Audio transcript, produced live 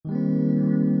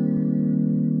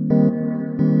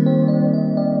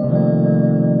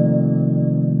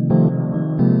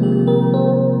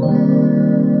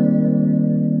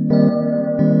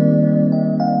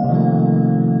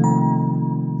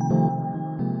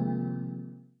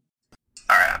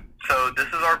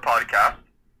our podcast.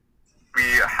 We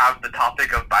have the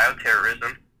topic of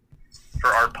bioterrorism for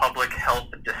our public health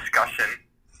discussion.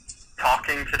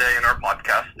 Talking today in our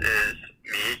podcast is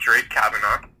me, Drake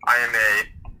Kavanaugh. I am a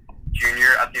junior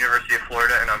at the University of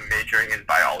Florida, and I'm majoring in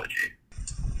biology.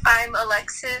 I'm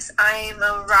Alexis. I'm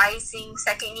a rising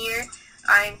second year.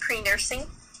 I'm pre-nursing.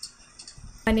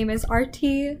 My name is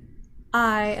Aarti.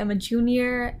 I am a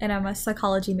junior, and I'm a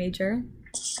psychology major.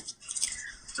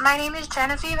 My name is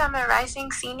Genevieve. I'm a rising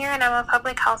senior, and I'm a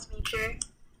public health major.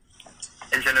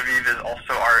 And Genevieve is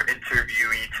also our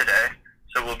interviewee today,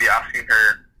 so we'll be asking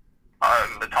her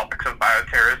the topics of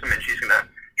bioterrorism, and she's going to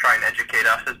try and educate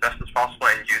us as best as possible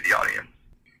and you, the audience.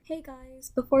 Hey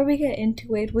guys, before we get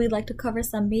into it, we'd like to cover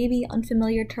some maybe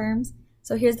unfamiliar terms,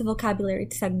 so here's the vocabulary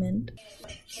segment.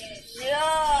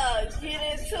 Yeah,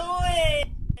 get into it!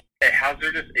 A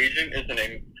hazardous agent is an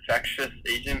infectious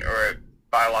agent or a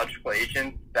biological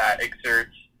agent that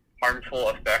exerts harmful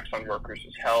effects on workers'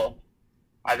 health,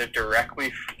 either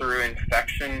directly through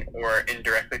infection or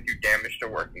indirectly through damage to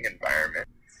working environment.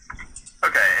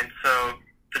 Okay, and so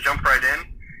to jump right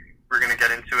in, we're going to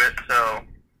get into it. So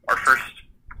our first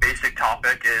basic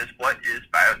topic is, what is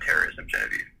bioterrorism,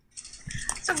 Genevieve?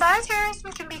 So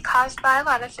bioterrorism can be caused by a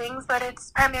lot of things, but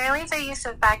it's primarily the use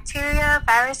of bacteria,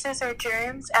 viruses, or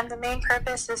germs, and the main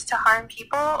purpose is to harm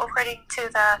people, according to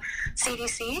the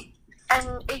CDC.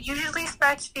 And it usually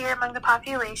spreads fear among the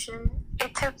population.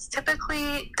 It's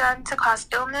typically done to cause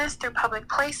illness through public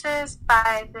places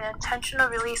by the intentional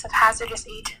release of hazardous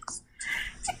agents.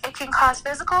 It can cause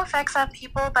physical effects on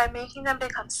people by making them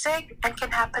become sick and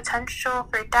can have potential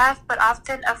for death, but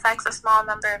often affects a small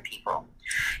number of people.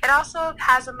 It also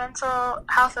has a mental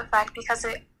health effect because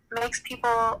it makes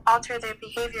people alter their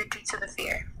behavior due to the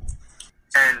fear.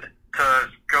 And to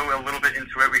go a little bit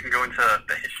into it, we can go into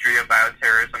the history of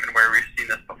bioterrorism and where we've seen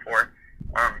this before.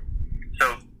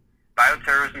 So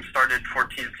bioterrorism started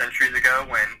 14 centuries ago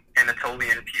when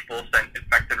Anatolian people sent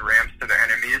infected rams to their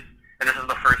enemies. And this is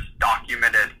the first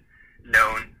documented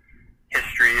known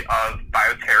history of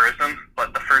bioterrorism,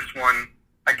 but the first one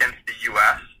against the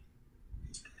U.S.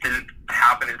 didn't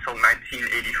happen until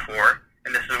 1984,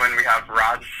 and this is when we have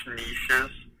Rajneesh's,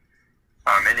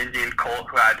 an Indian cult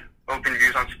who had open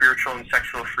views on spiritual and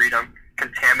sexual freedom,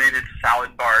 contaminated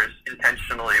salad bars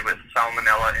intentionally with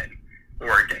salmonella in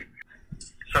Oregon.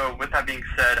 So with that being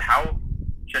said,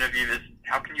 Genevieve,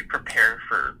 how can you prepare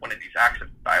for one of these acts of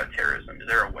bioterrorism? Is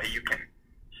there a way you can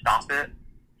stop it?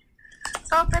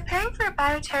 So preparing for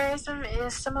bioterrorism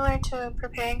is similar to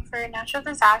preparing for a natural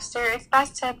disaster. It's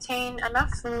best to obtain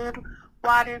enough food,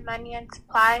 water, money, and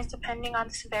supplies depending on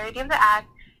the severity of the act.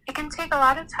 It can take a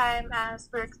lot of time, as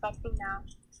we're expecting now.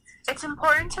 It's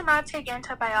important to not take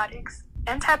antibiotics.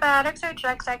 Antibiotics are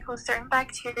drugs that kill certain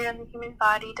bacteria in the human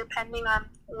body depending on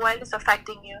what is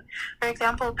affecting you. For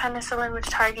example, penicillin, which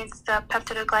targets the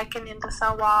peptidoglycan in the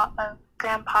cell wall of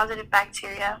gram-positive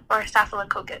bacteria, or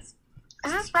staphylococcus.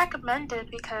 This is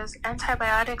recommended because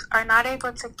antibiotics are not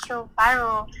able to kill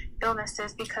viral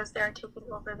illnesses because they are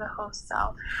taking over the host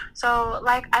cell. So,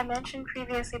 like I mentioned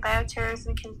previously,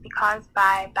 bioterrorism can be caused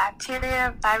by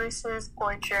bacteria, viruses,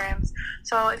 or germs.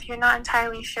 So if you're not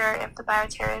entirely sure if the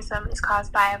bioterrorism is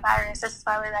caused by a virus, this is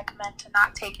why we recommend to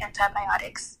not take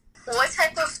antibiotics. What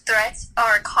type of threats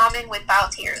are common with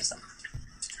bioterrorism?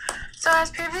 So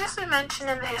as previously mentioned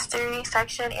in the history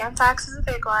section, anthrax is a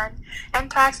big one.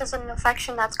 Anthrax is an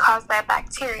infection that's caused by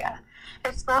bacteria.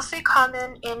 It's mostly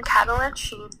common in cattle and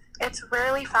sheep. It's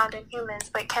rarely found in humans,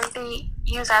 but can be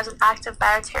used as an act of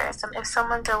bioterrorism if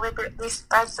someone deliberately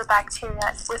spreads the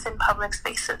bacteria within public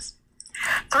spaces.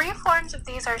 3 forms of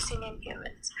these are seen in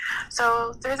humans.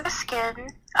 So through the skin,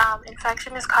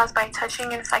 infection is caused by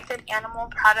touching infected animal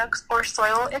products or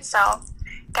soil itself.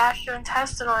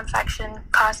 Gastrointestinal infection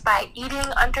caused by eating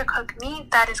undercooked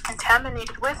meat that is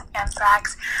contaminated with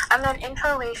anthrax, and then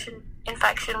inhalation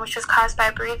infection, which is caused by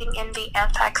breathing in the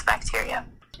anthrax bacteria.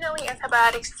 Fortunately,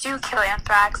 antibiotics do kill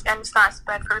anthrax, and it's not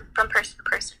spread from person to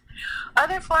person.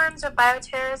 Other forms of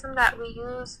bioterrorism that we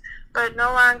use but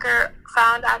no longer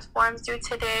found as forms due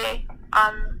to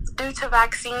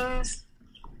vaccines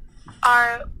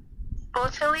are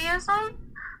botulism,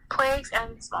 plagues,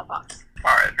 and smallpox.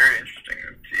 All right, very interesting.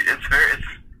 It's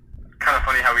kind of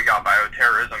funny how we got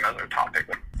bioterrorism as our topic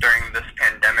during this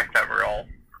pandemic that we're all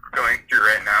going through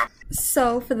right now.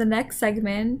 So for the next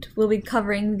segment, we'll be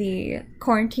covering the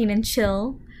quarantine and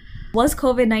chill. Was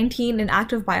COVID-19 an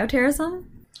act of bioterrorism?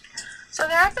 So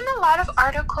there have been a lot of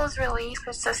articles released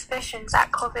with suspicions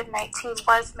that COVID-19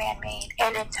 was man-made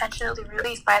and intentionally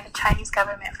released by the Chinese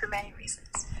government for many reasons.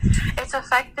 It's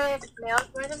affected males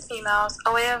more than females,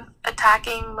 a way of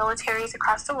attacking militaries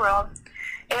across the world.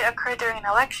 It occurred during an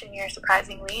election year,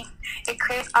 surprisingly. It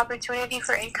creates opportunity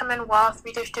for income and wealth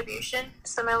redistribution,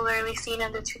 similarly seen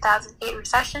in the 2008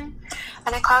 recession,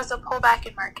 and it caused a pullback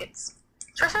in markets.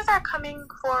 Sources are coming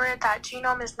forward that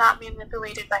genome is not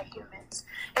manipulated by humans.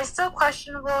 It's still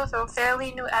questionable, though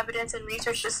fairly new evidence and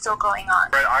research is still going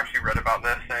on. I actually read about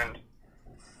this, and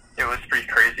it was pretty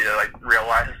crazy to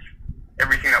realize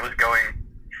everything that was going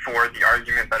for the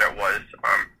argument that it was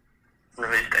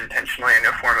released intentionally in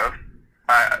a form of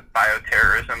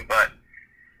bioterrorism. But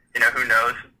who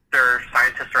knows? There are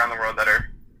scientists around the world that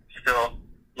are still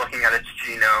looking at its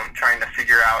genome, trying to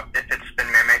figure out if it's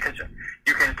been man-made, because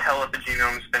you can tell if the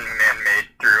genome's been man-made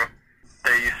through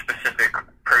they use specific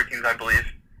proteins, I believe,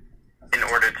 in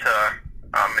order to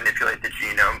manipulate the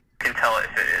genome. You can tell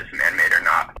if it is man-made or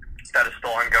not. That is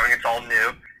still ongoing. It's all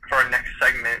new. For our next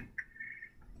segment,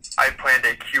 I planned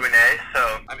a Q&A,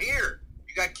 so I'm here.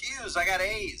 You got Q's, I got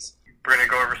A's. We're going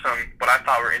to go over some what I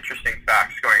thought were interesting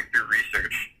facts going through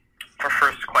research. For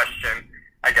first question,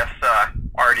 I guess,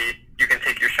 Aarti, you can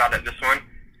take your shot at this one.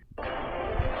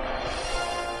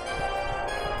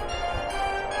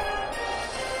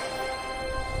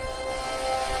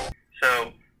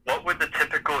 So, what would the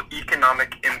typical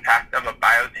economic impact of a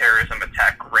bioterrorism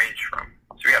attack range from?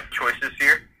 So we have choices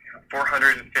here: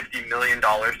 $450 million to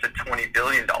 $20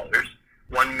 billion,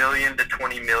 $1 million to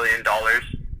 $20 million,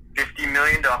 $50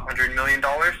 million to $100 million.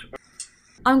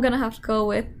 I'm gonna have to go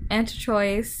with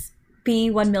anti-choice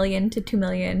B, $1 million to $2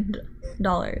 million.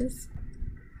 It's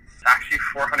actually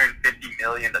 $450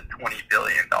 million to $20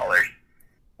 billion.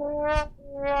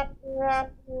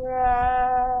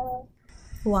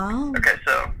 Wow. Okay,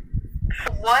 so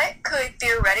What could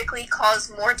theoretically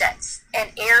cause more deaths? An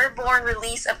airborne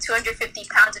release of 250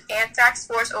 pounds of anthrax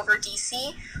spores over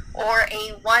DC, or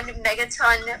a 1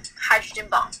 megaton hydrogen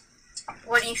bomb?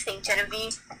 What do you think,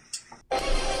 Genevieve?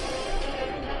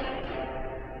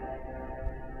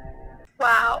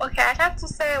 Wow, okay, I'd have to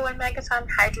say a 1 megaton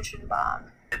hydrogen bomb.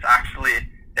 it's actually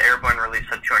the airborne release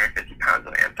of 250 pounds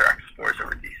of anthrax spores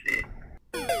over DC.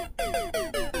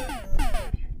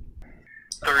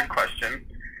 Third question.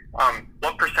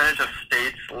 What percentage of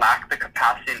states lack the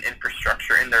capacity and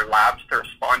infrastructure in their labs to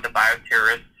respond to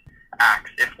bioterrorist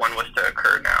acts if one was to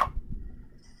occur now?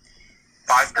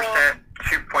 5%,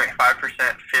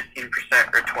 2.5%,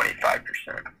 15%, or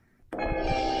 25%?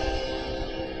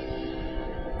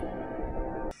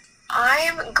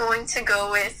 I'm going to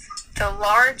go with the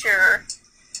larger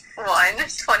one,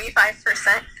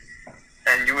 25%.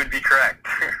 And you would be correct.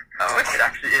 It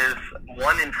actually is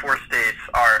 1 in 4 states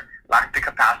lack the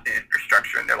capacity and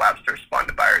infrastructure in their labs to respond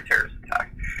to bioterrorist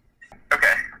attacks.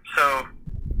 Okay, so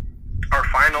our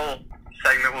final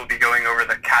segment will be going over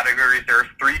the categories. There are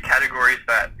 3 categories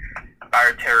that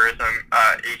bioterrorism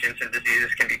agents and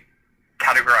diseases can be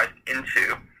categorized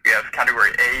into. We have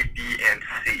category A, B, and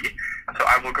C. So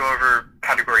I will go over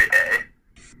category A.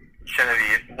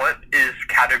 Genevieve, what is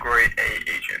category A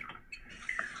agent?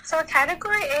 So a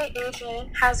Category A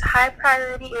agent has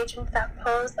high-priority agents that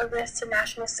pose a risk to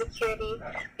national security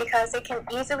because it can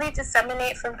easily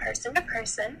disseminate from person to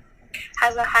person,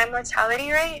 has a high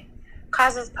mortality rate,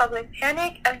 causes public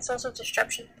panic, and social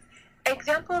disruption.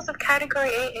 Examples of Category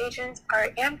A agents are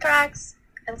anthrax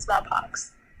and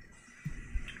smallpox.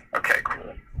 Okay,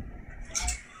 cool.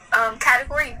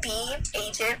 Category B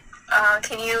agent.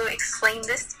 Can you explain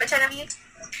this, Genevieve?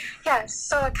 Yes,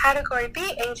 so a Category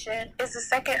B agent is the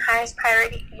second highest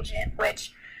priority agent,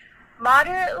 which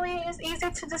moderately is easy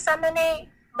to disseminate,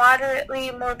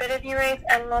 moderately morbidity rates,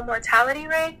 and low mortality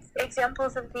rates.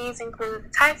 Examples of these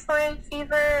include typhoid,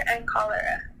 fever, and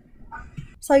cholera.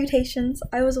 Salutations.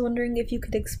 I was wondering if you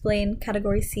could explain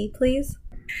Category C, please.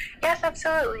 Yes,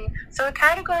 absolutely. So a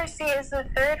Category C is the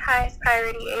third highest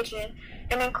priority agent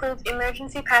and includes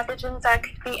emergency pathogens that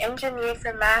could be engineered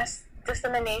for mass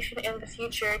dissemination in the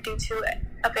future due to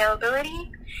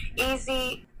availability,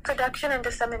 easy production and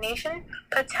dissemination,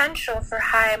 potential for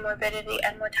high morbidity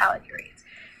and mortality rates.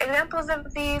 Examples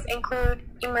of these include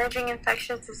emerging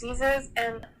infectious diseases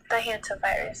and the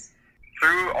hantavirus.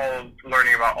 Through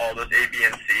learning about all those A, B,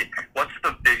 and C, what's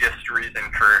the biggest reason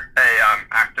for a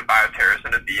act of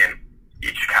bioterrorism to be in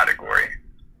each category?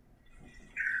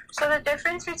 So the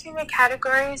difference between the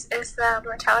categories is the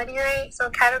mortality rate. So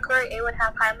Category A would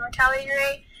have high mortality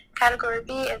rate, Category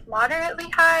B is moderately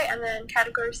high, and then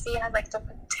Category C has like the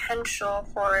potential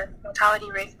for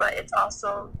mortality rates, but it's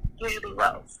also usually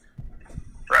low.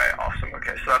 Right, awesome.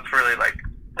 Okay, so that's really like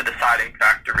the deciding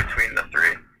factor between the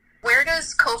 3. Where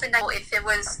does COVID-19, if it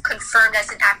was confirmed as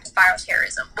an act of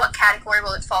bioterrorism, what category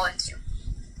will it fall into?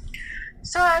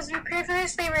 So as we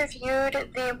previously reviewed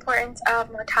the importance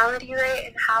of mortality rate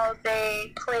and how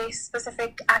they place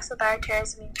specific acts of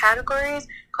bioterrorism in categories,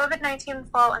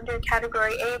 COVID-19 fall under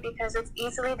category A because it's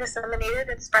easily disseminated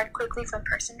and spread quickly from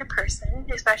person to person,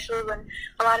 especially when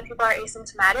a lot of people are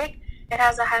asymptomatic. It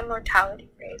has a high mortality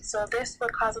rate, so this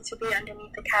would cause it to be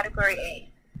underneath the category A.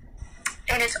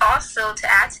 And it's also,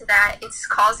 to add to that, it's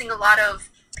causing a lot of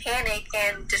panic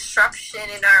and disruption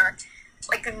in our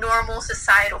a normal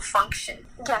societal function.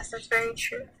 Yes, that's very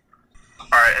true. All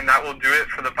right, and that will do it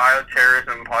for the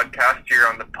Bioterrorism podcast here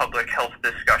on the public health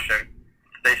discussion.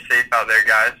 Stay safe out there,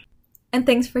 guys. And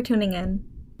thanks for tuning in.